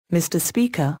Mr.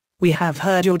 Speaker, we have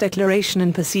heard your declaration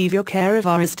and perceive your care of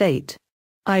our estate.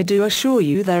 I do assure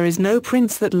you there is no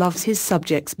prince that loves his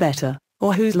subjects better,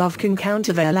 or whose love can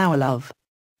countervail our love.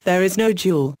 There is no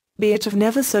jewel, be it of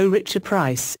never so rich a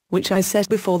price, which I set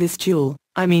before this jewel,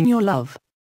 I mean your love.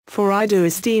 For I do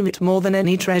esteem it more than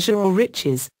any treasure or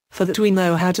riches, for that we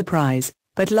know how to prize,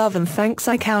 but love and thanks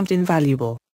I count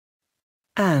invaluable.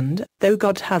 And, though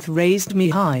God hath raised me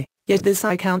high, yet this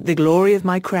I count the glory of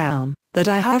my crown, that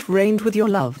I have reigned with your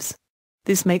loves.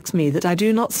 This makes me that I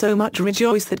do not so much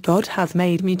rejoice that God hath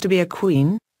made me to be a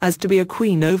queen, as to be a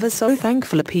queen over so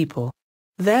thankful a people.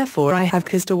 Therefore I have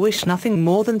cause to wish nothing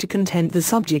more than to content the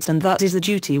subjects, and that is a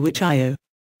duty which I owe.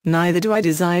 Neither do I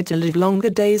desire to live longer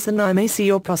days than I may see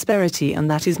your prosperity, and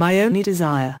that is my only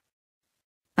desire.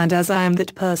 And as I am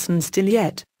that person still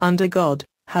yet, under God,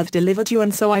 hath delivered you,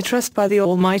 and so I trust by the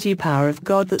almighty power of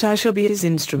God that I shall be his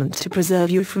instrument to preserve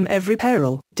you from every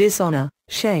peril, dishonor,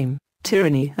 shame,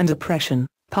 tyranny and oppression,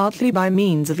 partly by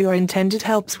means of your intended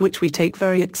helps, which we take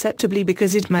very acceptably,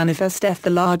 because it manifesteth the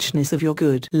largeness of your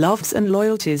good loves and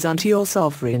loyalties unto your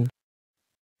sovereign.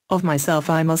 Of myself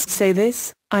I must say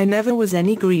this, I never was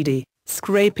any greedy,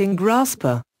 scraping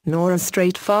grasper, nor a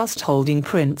straight fast-holding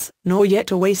prince, nor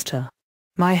yet a waster.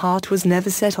 My heart was never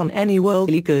set on any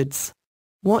worldly goods.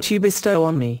 What you bestow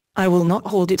on me, I will not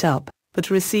hold it up, but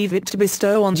receive it to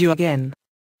bestow on you again.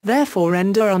 Therefore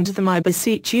render unto them, I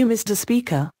beseech you, Mr.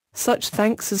 Speaker, such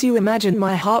thanks as you imagine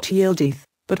my heart yieldeth,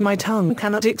 but my tongue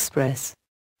cannot express.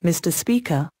 Mr.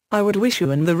 Speaker, I would wish you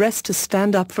and the rest to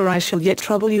stand up, for I shall yet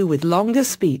trouble you with longer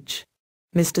speech.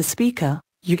 Mr. Speaker,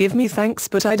 you give me thanks,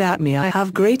 but I doubt me I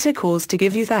have greater cause to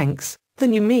give you thanks,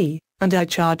 than you me, and I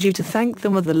charge you to thank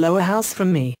them of the lower house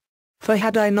from me. For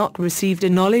had I not received a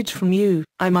knowledge from you,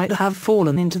 I might have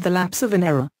fallen into the lapse of an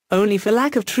error, only for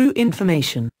lack of true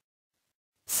information.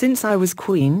 Since I was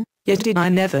queen, yet did I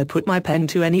never put my pen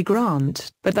to any grant,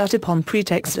 but that upon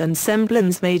pretext and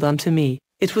semblance made unto me,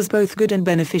 it was both good and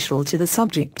beneficial to the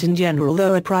subject in general,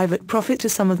 though a private profit to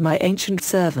some of my ancient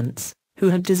servants, who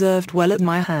had deserved well at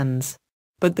my hands.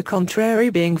 But the contrary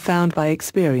being found by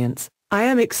experience, I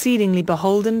am exceedingly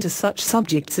beholden to such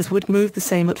subjects as would move the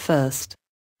same at first.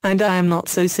 And I am not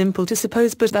so simple to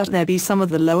suppose but that there be some of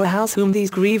the lower house whom these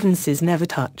grievances never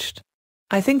touched.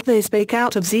 I think they spake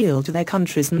out of zeal to their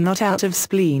countries, and not out of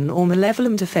spleen or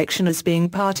malevolent affection, as being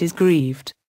parties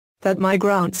grieved. That my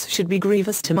grants should be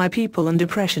grievous to my people, and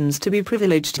oppressions to be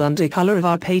privileged under colour of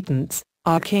our patents,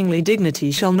 our kingly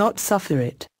dignity shall not suffer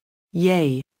it.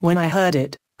 Yea, when I heard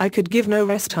it, I could give no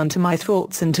rest unto my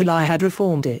thoughts until I had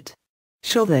reformed it.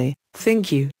 Shall they,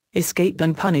 think you, escape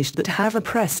unpunished that have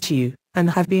oppressed you, and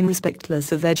have been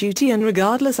respectless of their duty and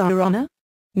regardless our honour?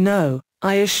 No,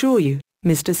 I assure you,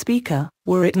 Mr. Speaker,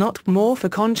 were it not more for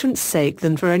conscience' sake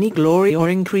than for any glory or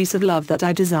increase of love that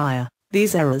I desire,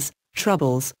 these errors,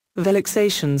 troubles,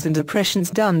 vexations and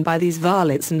oppressions done by these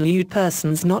varlets and lewd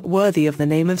persons not worthy of the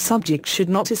name of subject should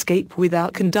not escape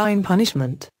without condign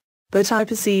punishment. But I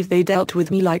perceive they dealt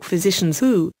with me like physicians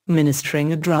who,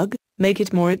 ministering a drug, make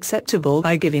it more acceptable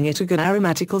by giving it a good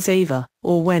aromatical savour,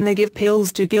 or when they give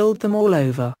pills to gild them all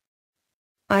over.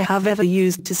 I have ever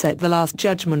used to set the last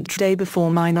judgment day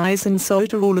before mine eyes, and so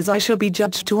to rule as I shall be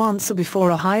judged to answer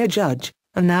before a higher judge.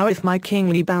 And now if my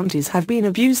kingly bounties have been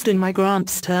abused and my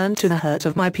grants turned to the hurt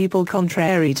of my people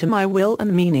contrary to my will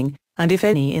and meaning, and if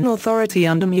any in authority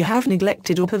under me have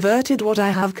neglected or perverted what I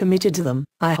have committed to them,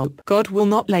 I hope God will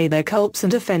not lay their culps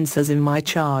and offences in my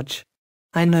charge.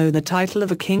 I know the title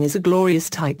of a king is a glorious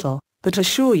title, but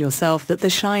assure yourself that the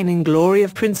shining glory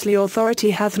of princely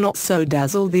authority hath not so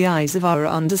dazzled the eyes of our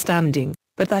understanding,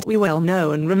 but that we well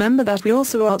know and remember that we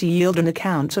also are to yield an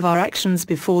account of our actions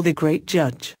before the great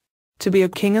judge. To be a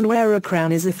king and wear a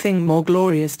crown is a thing more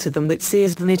glorious to them that see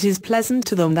it than it is pleasant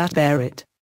to them that bear it.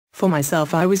 For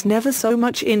myself I was never so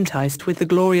much enticed with the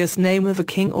glorious name of a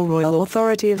king or royal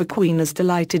authority of a queen as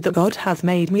delighted that God hath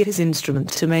made me his instrument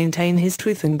to maintain his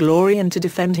truth and glory and to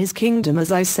defend his kingdom,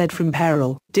 as I said, from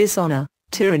peril, dishonor,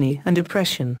 tyranny and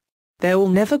oppression. There will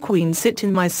never queen sit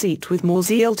in my seat with more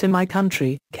zeal to my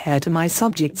country, care to my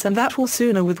subjects, and that will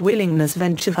sooner with willingness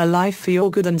venture her life for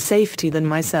your good and safety than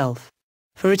myself.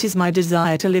 For it is my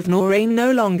desire to live nor reign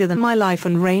no longer than my life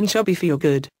and reign shall be for your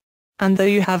good. And though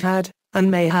you have had, and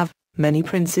may have, many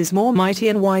princes more mighty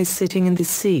and wise sitting in this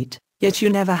seat, yet you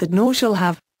never had nor shall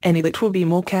have, any that will be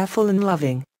more careful and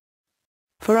loving.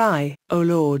 For I, O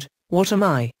Lord, what am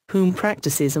I, whom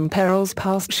practices and perils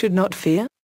past should not fear?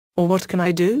 Or what can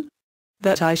I do?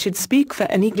 That I should speak for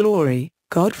any glory,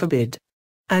 God forbid.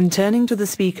 And turning to the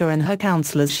Speaker and her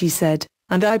councillors she said,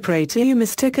 and I pray to you,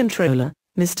 Mr. Controller,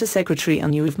 Mr. Secretary,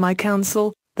 and you of my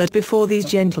council, that before these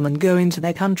gentlemen go into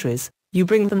their countries, you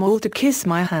bring them all to kiss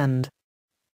my hand.